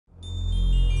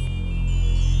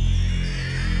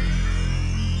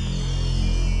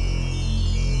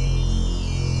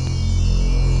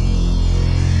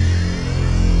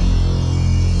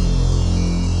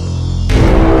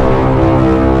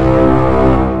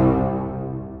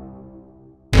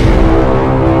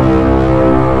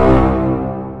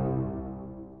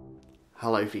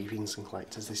FIGGIE and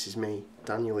collectors, this is me,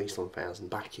 Daniel East1000,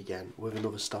 back again with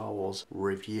another Star Wars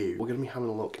review. We're going to be having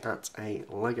a look at a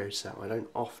Lego set. I don't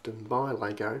often buy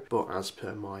Lego, but as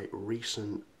per my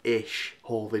recent-ish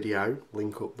haul video,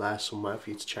 link up there somewhere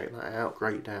for you to check that out,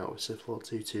 great day out with Sith Lord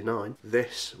 229,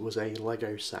 this was a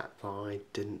Lego set that I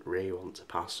didn't really want to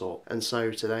pass up. And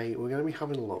so today we're going to be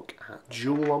having a look at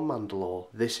Duel on Mandalore.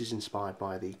 This is inspired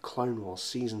by the Clone Wars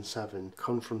Season 7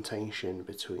 confrontation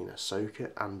between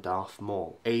Ahsoka and Darth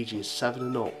Maul. Ages 7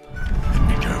 and up. Let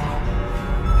me go.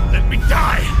 Let me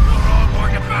die. We're all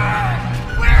going to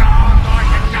burn. We're all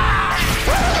going to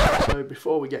die. So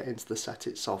before we get into the set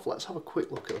itself, let's have a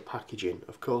quick look at the packaging.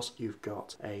 Of course, you've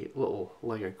got a little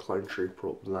Lego clone trooper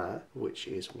up there, which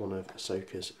is one of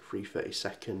Ahsoka's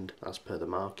 332nd as per the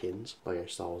markings. Lego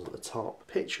Star Wars at the top.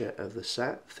 Picture of the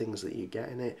set, things that you get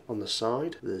in it. On the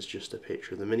side, there's just a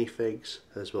picture of the minifigs,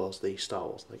 as well as the Star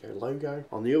Wars Lego logo.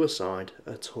 On the other side,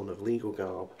 a ton of legal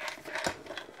garb.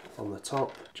 On the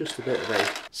top, just a bit of a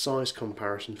size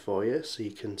comparison for you, so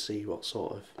you can see what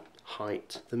sort of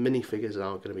height the minifigures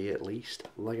are going to be at least.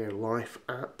 Lego Life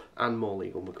app and more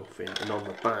legal MacGuffin. And on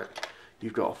the back,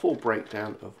 you've got a full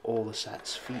breakdown of all the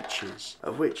set's features,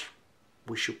 of which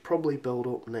we should probably build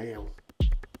up now.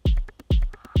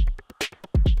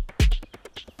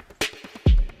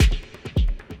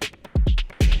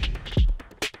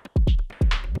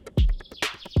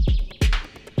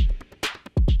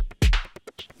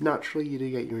 Naturally, you do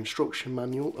get your instruction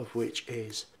manual, of which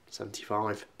is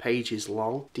 75 pages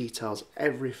long, details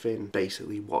everything,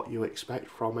 basically what you expect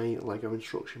from a Lego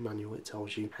instruction manual. It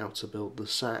tells you how to build the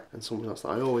set, and something else that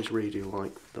I always really do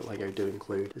like that Lego do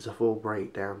include is a full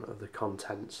breakdown of the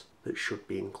contents that should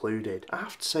be included. I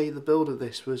have to say the build of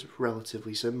this was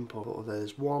relatively simple.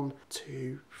 There's 1,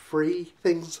 2, 3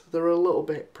 things that are a little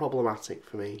bit problematic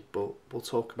for me, but we'll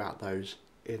talk about those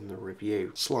in the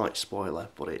review. Slight spoiler,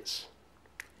 but it's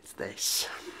this.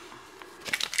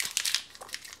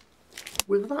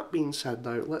 With that being said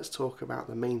though, let's talk about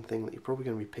the main thing that you're probably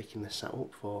going to be picking this set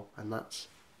up for, and that's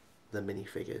the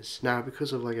minifigures. Now,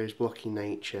 because of Lego's blocky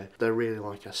nature, they're really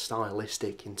like a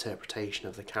stylistic interpretation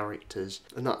of the characters,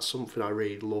 and that's something I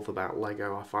really love about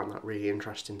Lego. I find that really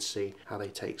interesting to see how they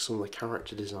take some of the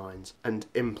character designs and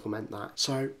implement that.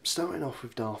 So, starting off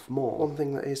with Darth Maul, one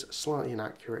thing that is slightly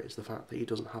inaccurate is the fact that he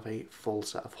doesn't have a full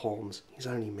set of horns. He's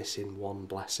only missing one,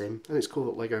 bless him. And it's cool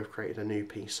that Lego have created a new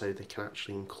piece so they can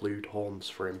actually include horns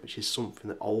for him, which is something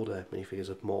that older minifigures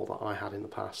of Maul that I had in the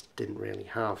past didn't really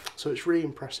have. So it's really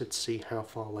impressive to see how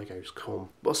far Lego's come.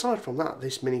 But aside from that,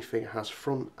 this minifigure has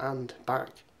front and back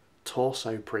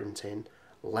torso printing,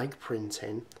 leg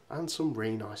printing, and some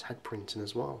really nice head printing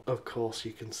as well. Of course,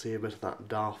 you can see a bit of that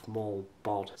Darth Maul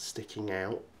bod sticking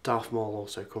out. Darth Maul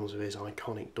also comes with his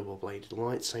iconic double-bladed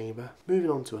lightsaber.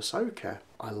 Moving on to Ahsoka,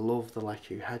 I love the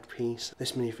Leku headpiece.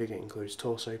 This minifigure includes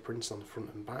torso prints on the front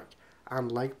and back, and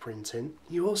leg printing.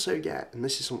 You also get, and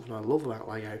this is something I love about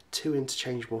Lego, 2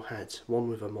 interchangeable heads, one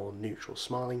with a more neutral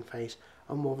smiling face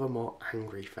and one with a more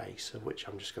angry face, of which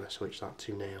I'm just going to switch that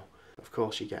to now. Of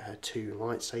course, you get her 2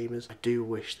 lightsabers. I do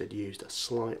wish they'd used a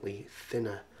slightly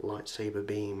thinner lightsaber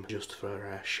beam just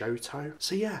for show toe.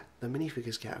 So yeah, the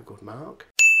minifigures get a good mark.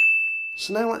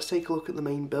 So now let's take a look at the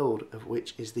main build, of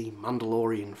which is the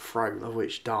Mandalorian throne, of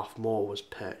which Darth Maul was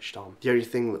perched on. The only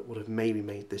thing that would have maybe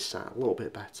made this set a little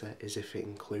bit better is if it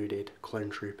included Clone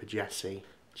Trooper Jesse,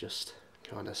 just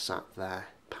kind of sat there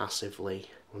passively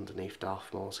underneath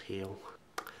Darth Maul's heel.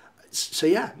 So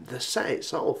yeah, the set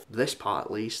itself, this part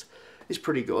at least, is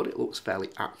pretty good. It looks fairly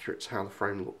accurate to how the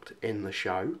throne looked in the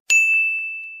show.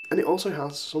 And it also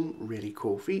has some really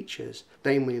cool features,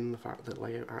 namely in the fact that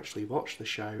Lego actually watched the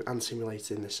show and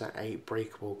simulated in the set a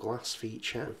breakable glass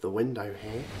feature with the window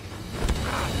here.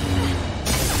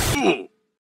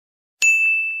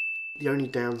 The only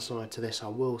downside to this, I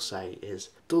will say, is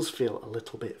it does feel a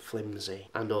little bit flimsy,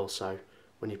 and also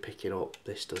when you pick it up,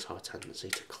 this does have a tendency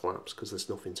to collapse because there's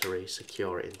nothing to really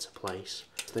secure it into place.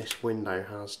 This window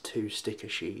has 2 sticker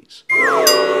sheets.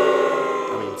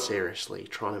 I mean, seriously,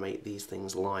 trying to make these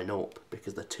things line up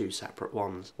because they're 2 separate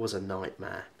ones was a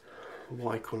nightmare.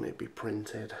 Why couldn't it be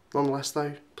printed? Nonetheless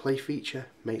though, play feature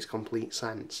makes complete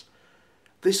sense.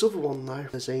 This other one though,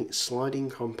 there's a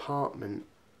sliding compartment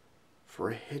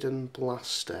for a hidden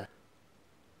blaster.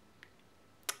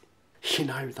 You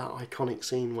know, that iconic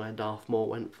scene where Darth Maul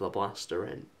went for the blaster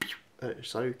in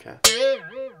Ahsoka.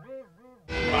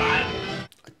 I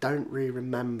don't really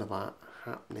remember that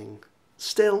happening.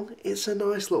 Still, it's a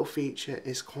nice little feature.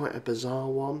 It's quite a bizarre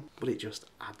one, but it just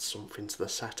adds something to the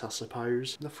set, I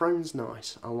suppose. The throne's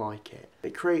nice, I like it.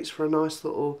 It creates for a nice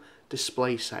little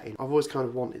display setting. I've always kind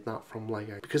of wanted that from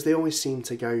LEGO, because they always seem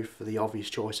to go for the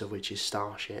obvious choice of which is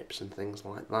starships and things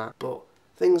like that. But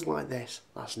things like this,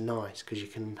 that's nice because you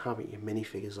can have your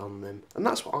minifigures on them. And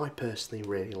that's what I personally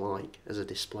really like as a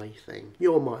display thing.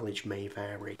 Your mileage may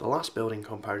vary. The last building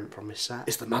component from this set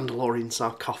is the Mandalorian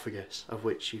sarcophagus, of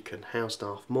which you can house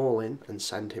Darth Maul in and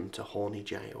send him to Horny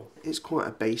Jail. It's quite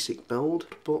a basic build,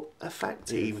 but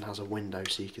effective. It even has a window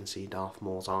so you can see Darth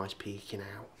Maul's eyes peeking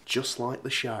out, just like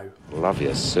the show. Love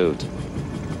your suit.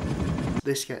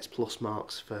 This gets plus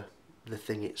marks for the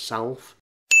thing itself.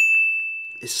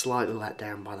 It's slightly let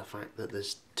down by the fact that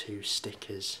there's 2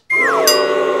 stickers.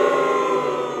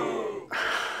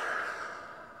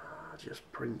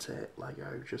 Just print it,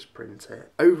 LEGO, just print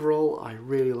it. Overall, I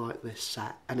really like this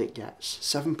set, and it gets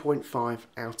 7.5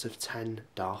 out of 10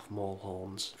 Darth Maul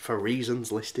horns, for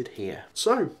reasons listed here.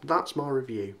 So, that's my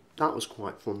review. That was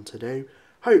quite fun to do.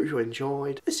 Hope you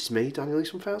enjoyed. This is me, Daniel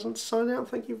East 1000, signing out.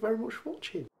 Thank you very much for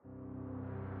watching.